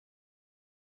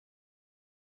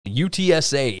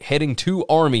UTSA heading to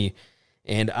Army,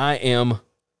 and I'm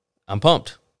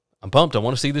pumped. I'm pumped. I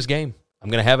want to see this game. I'm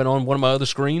going to have it on one of my other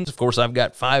screens. Of course, I've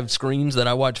got 5 screens that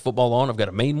I watch football on. I've got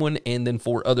a main one and then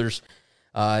 4 others.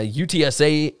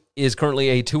 UTSA is currently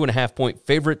a 2.5-point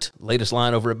favorite. Latest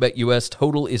line over at BetUS.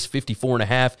 Total is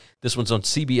 54.5. This one's on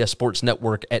CBS Sports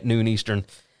Network at noon Eastern.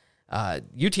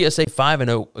 UTSA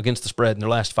 5-0 against the spread in their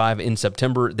last 5 in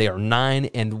September. They are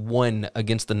 9-1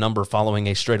 against the number following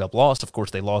a straight-up loss. Of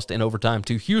course, they lost in overtime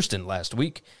to Houston last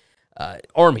week.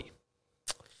 Army,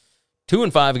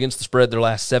 2-5 against the spread their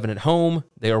last 7 at home.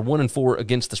 They are 1-4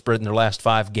 against the spread in their last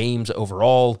 5 games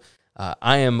overall.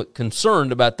 I am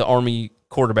concerned about the Army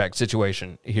quarterback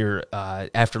situation here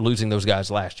after losing those guys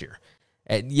last year.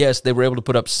 Yes, they were able to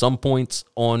put up some points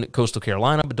on Coastal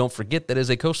Carolina, but don't forget that is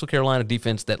a Coastal Carolina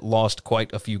defense that lost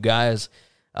quite a few guys.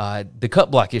 The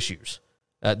cut block issues,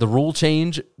 the rule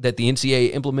change that the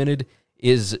NCAA implemented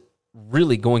is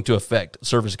really going to affect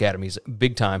service academies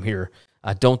big time here.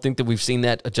 I don't think that we've seen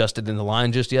that adjusted in the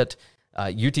line just yet.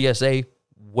 UTSA,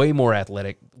 way more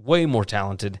athletic, way more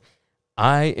talented.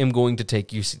 I am going to take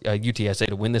UTSA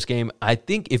to win this game. I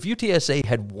think if UTSA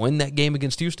had won that game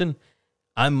against Houston,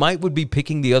 I would be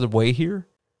picking the other way here.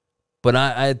 But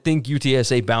I think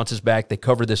UTSA bounces back. They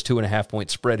cover this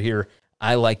 2.5-point spread here.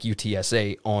 I like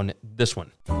UTSA on this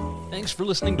one. Thanks for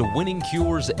listening to Winning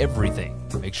Cures Everything.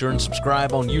 Make sure and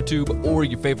subscribe on YouTube or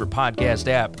your favorite podcast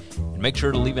app. And make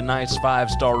sure to leave a nice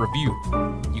 5-star review.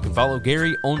 You can follow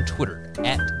Gary on Twitter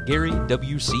at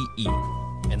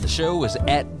GaryWCE. And the show is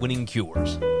at Winning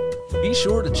Cures. Be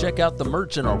sure to check out the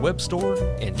merch in our web store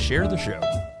and share the show.